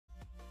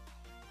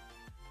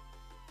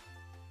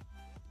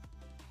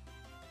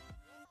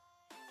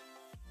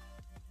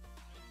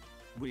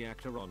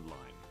Reactor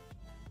online.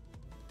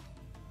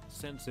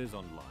 Sensors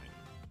online.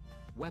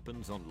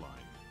 Weapons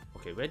online.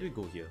 Okay, where do we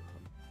go here?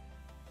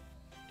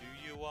 Do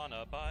you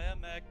wanna buy a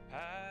mech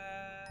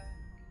pack?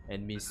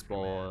 Enemy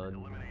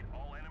spawn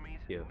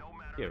here.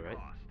 Here, right?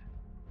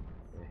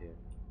 Yeah, here.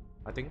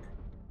 I think.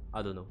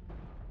 I don't know.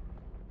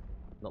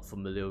 Not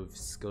familiar with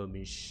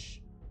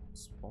skirmish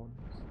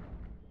spawns.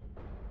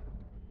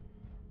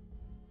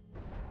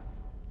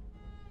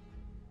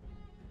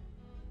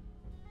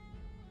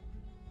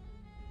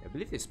 I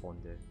believe they spawn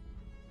there.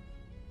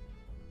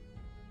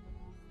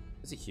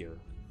 Is it here?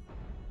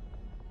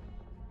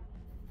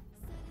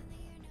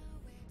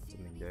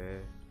 Something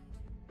there.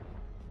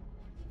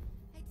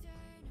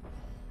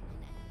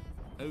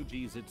 Oh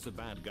geez, it's a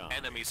bad guy.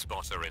 Enemy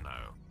spotter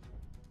inno.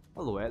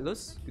 Hello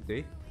Atlas, good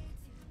day.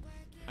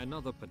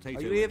 Another potato.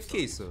 Are you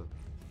AFK, sir?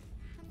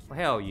 Oh,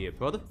 hell yeah,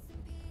 brother.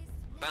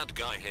 Bad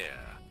guy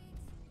here.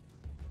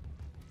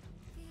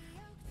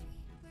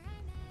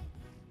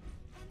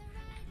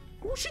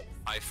 Oh shit!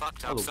 I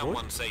fucked up. Hello,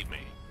 Someone boy. save me.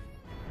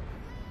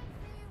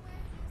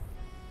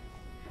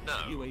 No.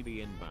 UAV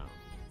inbound.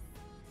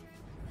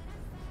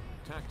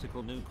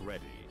 Tactical nuke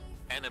ready.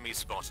 Enemy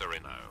spotter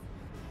inno.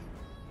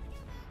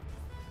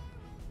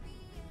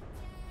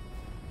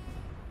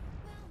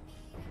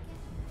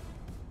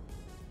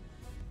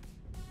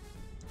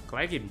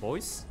 Clag him,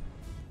 boys.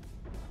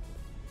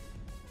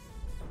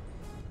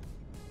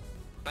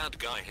 Bad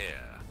guy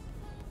here.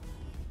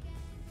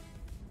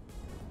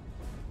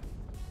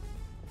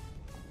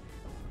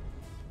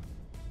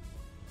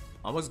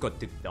 Almost got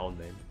dipped down,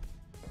 man.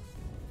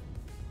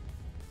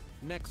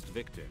 Next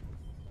victim.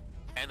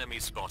 Enemy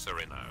spotter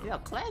inno. Yeah,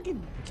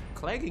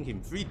 clagging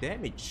him, 3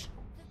 damage.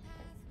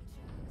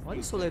 Why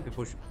are so little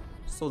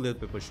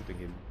people shooting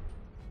him?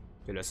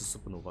 Okay, there's a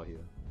supernova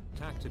here.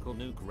 Tactical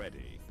nuke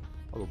ready.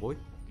 Hello, boy.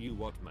 You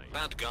what, mate?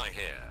 Bad guy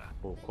here.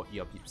 Oh, quad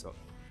up, peeps up.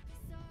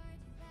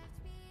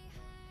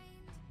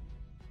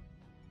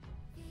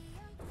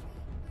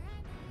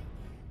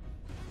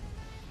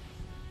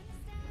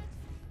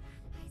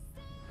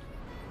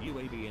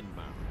 UAV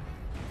inbound.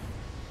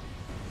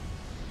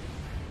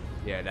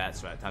 Yeah,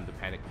 that's right. Time to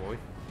panic, boy.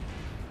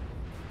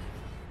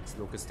 This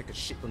locust take a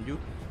shit on you.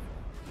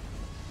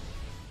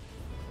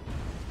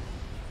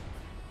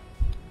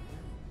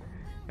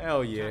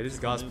 Hell yeah, this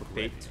guy's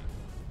potato.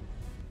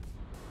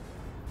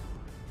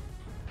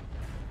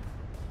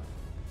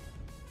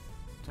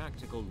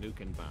 Tactical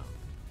nuke inbound.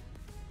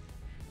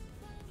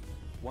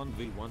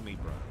 1v1 me,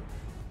 bro.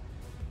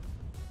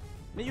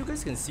 Now you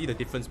guys can see the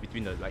difference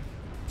between a like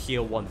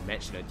tier 1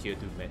 match and a tier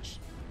 2 match.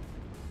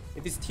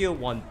 If it's tier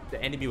 1,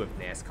 the enemy with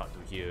NASCAR to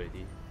here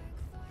already.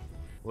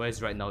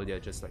 Whereas right now they're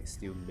just like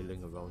still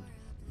milling around.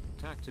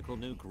 Tactical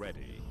nuke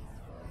ready.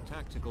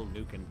 Tactical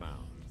nuke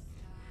inbound.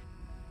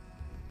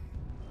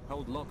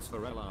 Hold locks for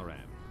LRM.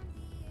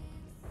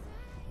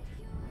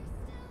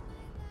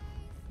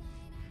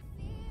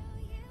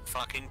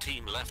 Fucking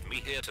team left me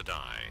here to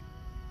die.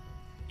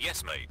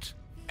 Yes, mate.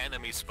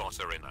 Enemy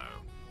spotter inno.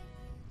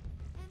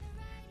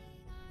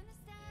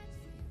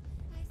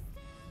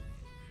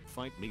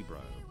 Fight me, bro.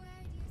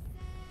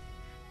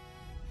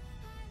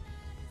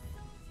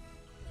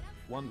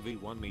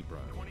 1v1 me, bro.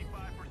 25%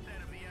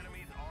 of the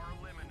enemies are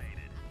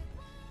eliminated.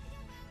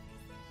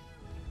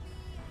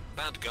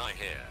 Bad guy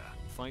here.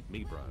 Fight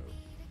me, bro.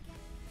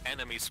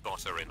 Enemy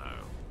spotter inno.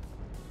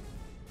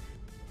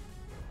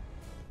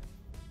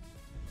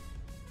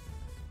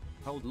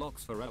 Hold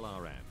locks for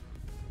LRM.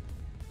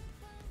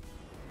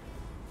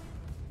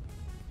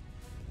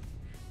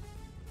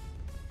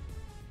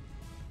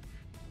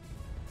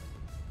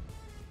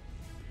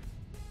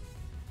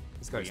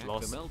 This guy's Reactor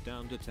lost.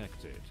 meltdown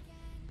detected.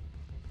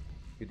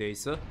 Good day,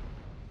 sir.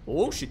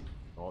 Oh shit!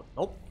 Oh,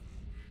 nope.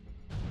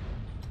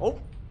 Oh!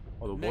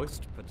 Hello, boy.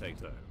 Next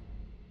potato.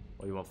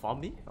 Oh, you want to farm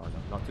me? Oh, no,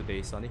 not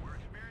today, Sonny. We're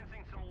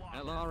experiencing some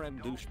loss.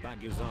 LRM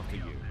douchebag is after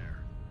you.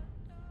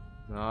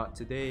 Not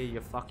today, you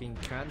fucking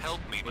can't. Help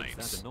me, It's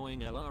mates. that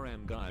annoying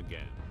LRM guy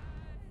again.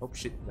 Oh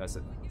shit, that's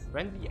a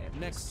friendly Atlas.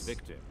 Next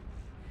victim.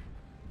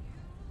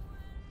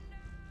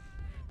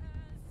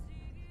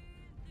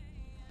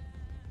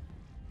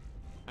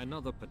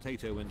 Another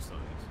potato inside.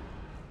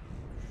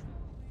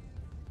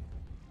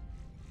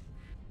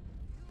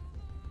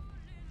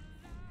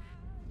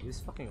 This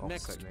fucking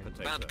Next offside, man.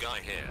 potato. Bad guy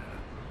here.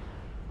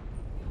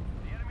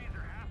 The enemies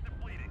are half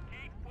depleted.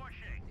 Keep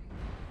pushing.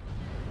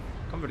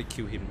 Can't really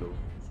kill him though.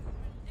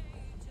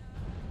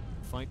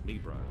 Fight me,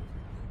 bro.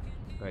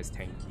 Guy's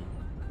tanky.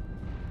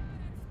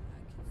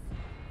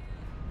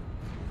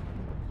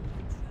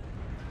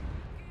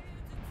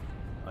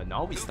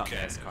 Now we Who start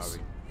cares? NASCARing.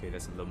 Okay,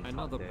 there's a lump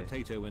Another there.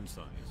 potato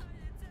inside.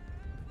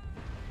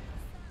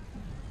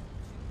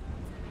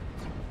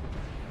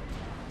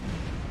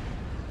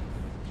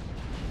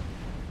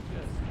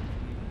 Just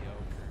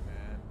mediocre,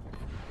 man.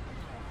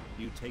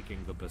 You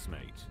taking the bus, mate.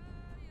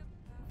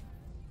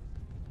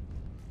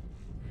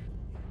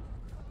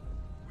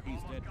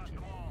 He's dead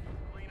too.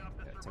 Clean up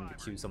the Yeah, time to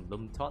survivors. kill some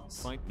lump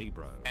tots. Fight me,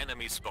 bro.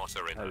 Enemy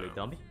spotter Hello, inno.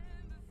 dummy.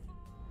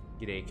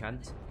 G'day,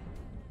 cunt.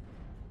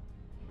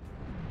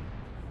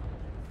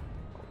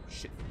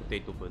 Shit,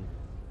 potato burn.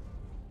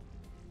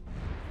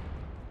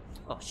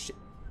 Oh shit,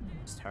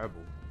 it's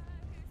terrible.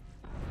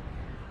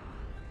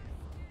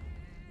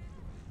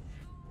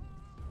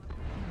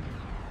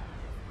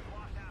 We've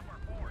lost half our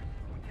force.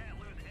 We can't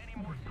lose any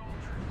more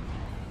soldiers.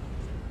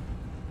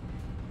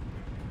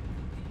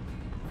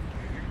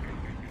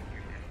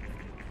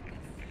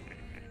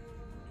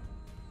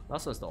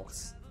 Last one's the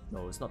ox.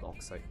 No, it's not the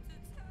oxide.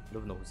 I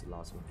don't know who's the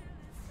last one.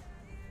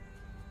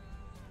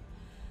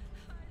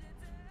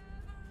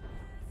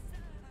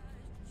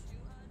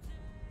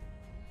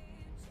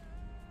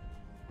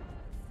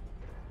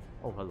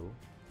 Oh, hello.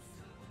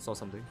 Saw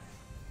something.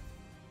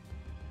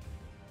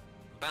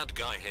 Bad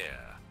guy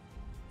here.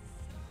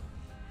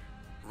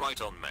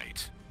 Right on,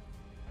 mate.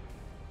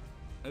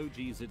 Oh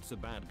geez, it's a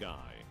bad guy.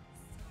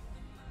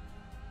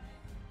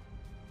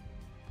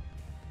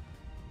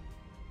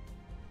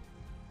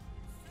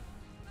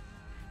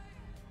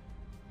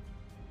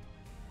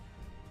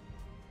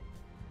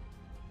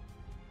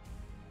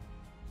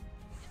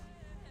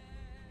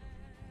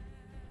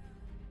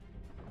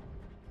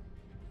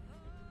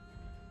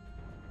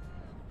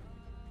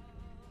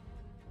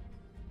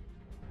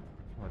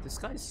 Oh, this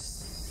guy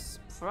is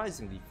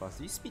surprisingly fast.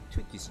 Did he speed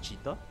tweak his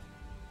cheetah?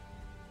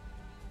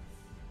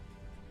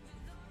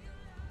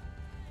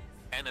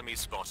 Enemy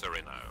spotter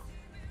inno.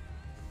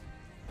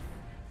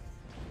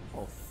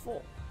 Oh,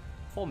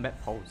 four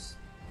map pulse.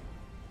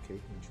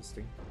 Okay,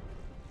 interesting.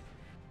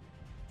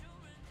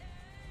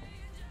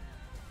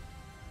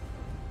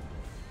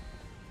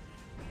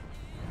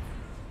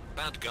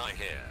 Bad guy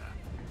here.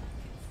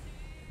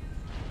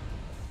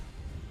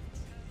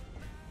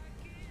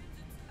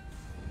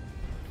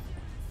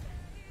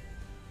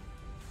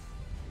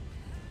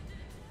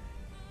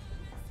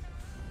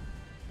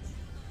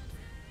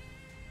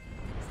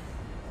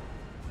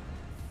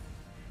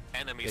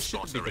 Enemy It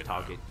should be spotter the inno.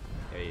 target.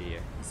 Yeah.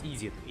 It's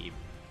easier to aim.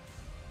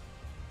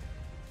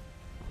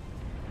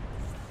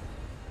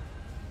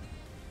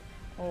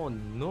 Oh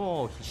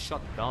no, he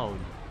shot down.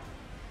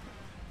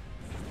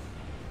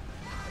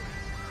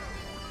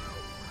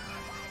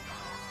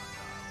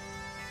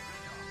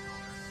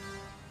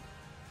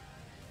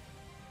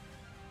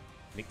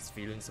 Mixed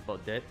feelings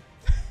about that.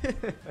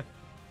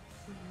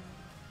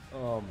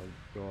 Oh my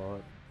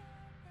god.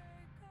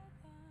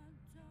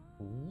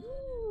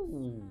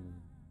 Ooh.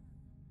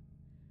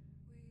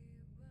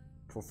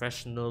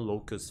 Professional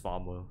locust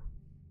farmer.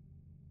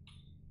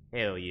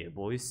 Hell yeah,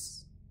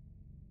 boys.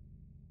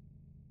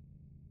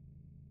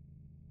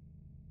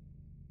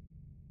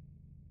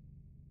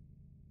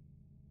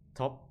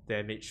 Top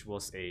damage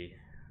was a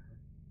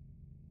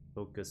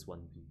locust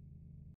 1v.